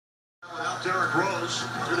Derrick Rose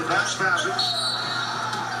due to back spasms.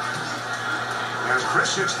 As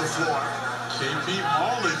Chris hits the floor. KP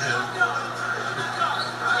mauling him.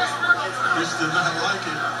 Chris did not like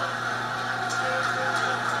it.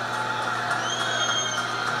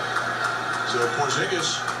 So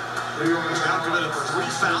Porzingis has now committed 3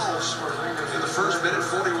 fouls in the first minute,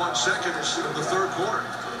 41 seconds of the third quarter.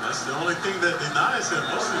 That's the only thing that denies him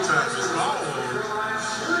most of the time is foul woes.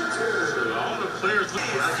 So all the players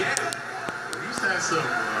Again. He's had some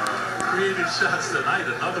creative shots tonight.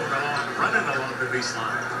 Another one running along the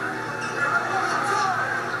baseline.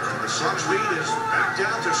 The Suns lead is back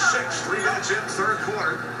down to 6. 3 minutes in, third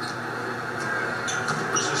quarter.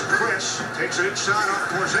 This is Chris. Takes it inside on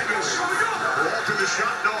Porzingis. Walter the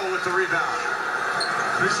shot, no with the rebound.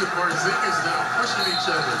 Chris and Porzingis now pushing each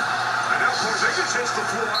other. And now Porzingis hits the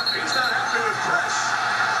floor. He's not happy with Chris.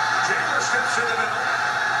 Chandler steps in the middle.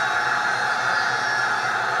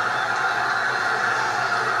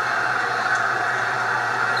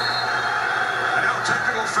 And now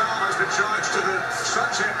technical foul has been charged to the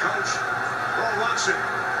Suns head coach, Paul Watson.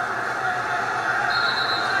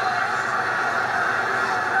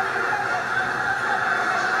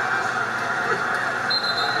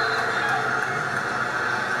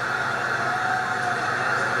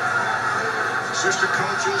 Assistant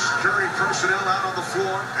coaches, jury personnel out on the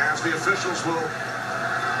floor as the officials will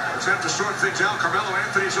attempt to sort things out. Carmelo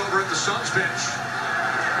Anthony's over at the Suns bench.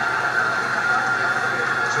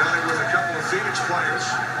 Chatting with a couple of Phoenix players.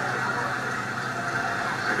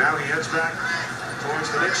 And now he heads back towards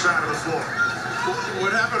the Knicks side of the floor.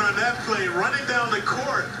 What happened on that play? Running down the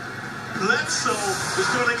court. Bledsoe is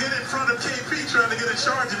going to get in front of KP trying to get a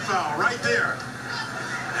charging foul right there.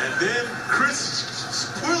 And then Chris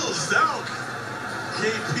spills down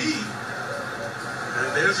KP,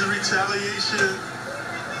 and there's the retaliation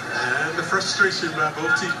and the frustration by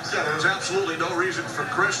both teams. Yeah, there was absolutely no reason for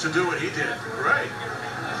Chris to do what he did. Right.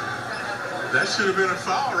 That should have been a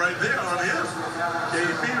foul right there on him.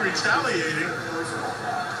 KP retaliating.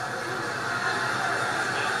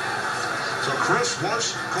 So Chris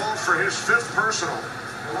was called for his 5th personal.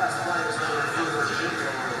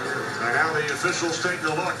 And now the officials taking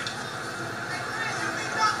a look.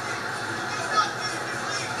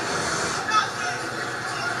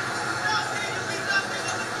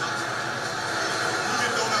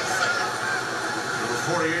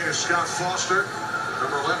 Scott Foster,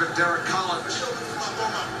 number 11, Derek Collins.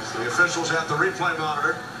 The officials at the replay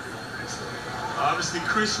monitor. Obviously,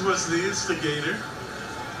 Chris was the instigator.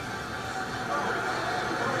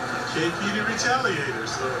 KP the retaliator,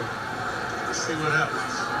 so let's see what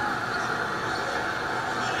happens.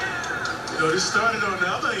 You know, this started on the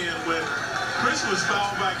other end when Chris was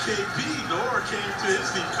fouled by KP. Nora came to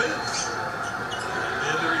his defense.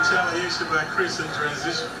 And the retaliation by Chris in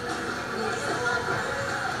transition.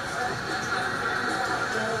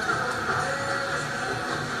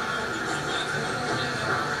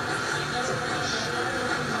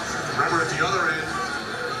 Remember, at the other end,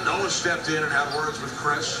 Noah stepped in and had words with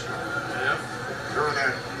Chris. Yep. During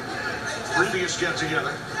that previous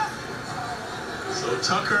get-together. So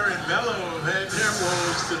Tucker and Melo have had their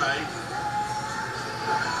woes tonight.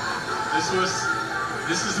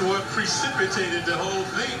 This is what precipitated the whole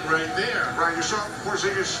thing right there. Right, you saw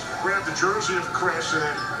Porzingis grab the jersey of Chris, and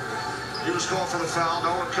then he was called for the foul.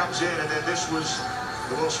 No one comes in, and then this was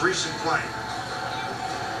the most recent play.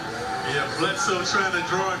 Yeah, Bledsoe trying to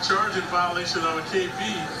draw a charging violation on KP.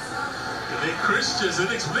 And then Chris just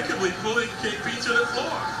inexplicably pulling KP to the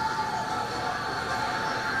floor.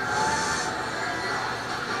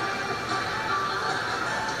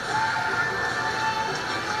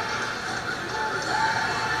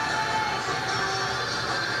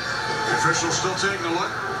 The officials still taking a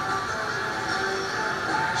look.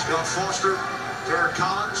 Scott Foster, Derek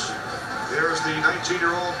Collins. There's the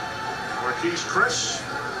 19-year-old Marquise Chris.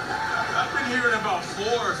 I've been hearing about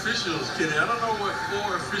 4 officials, Kenny. I don't know what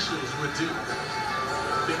 4 officials would do.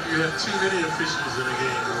 I think you have too many officials in a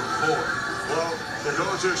game with 4. Well, they're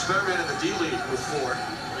going to experiment in the D-League with 4.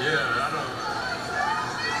 Yeah, I don't know.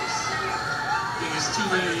 I think it's too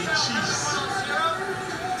many chiefs. 0.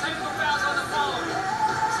 Technical fouls on the following.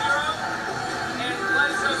 0. And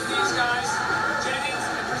Bledsoe to these guys. Jennings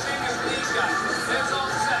and Porzingis to these guys. That's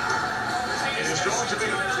all set. It is going to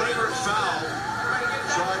be a flagrant foul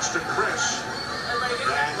charged to Chris.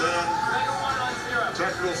 And then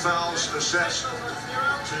technical fouls assessed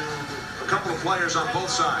to a couple of players on both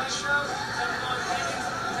sides.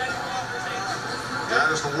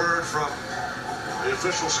 That is the word from the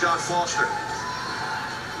official, Scott Foster.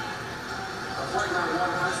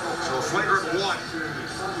 So flagrant 1.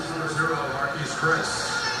 0, Marquise Chris.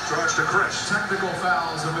 Charge to Chris. Technical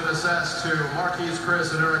fouls have been assessed to Marquise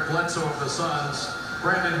Chris and Eric Bledsoe of the Suns,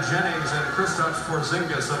 Brandon Jennings and Kristaps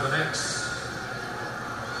Porzingis of the Knicks.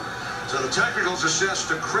 So the technicals assessed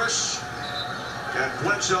to Chris and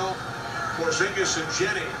Bledsoe, Porzingis and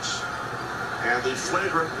Jennings. And the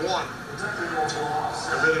flagrant one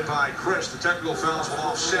committed by Chris. The technical fouls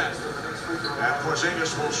will offset. And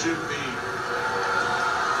Porzingis will shoot the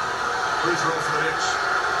free throw for the Knicks.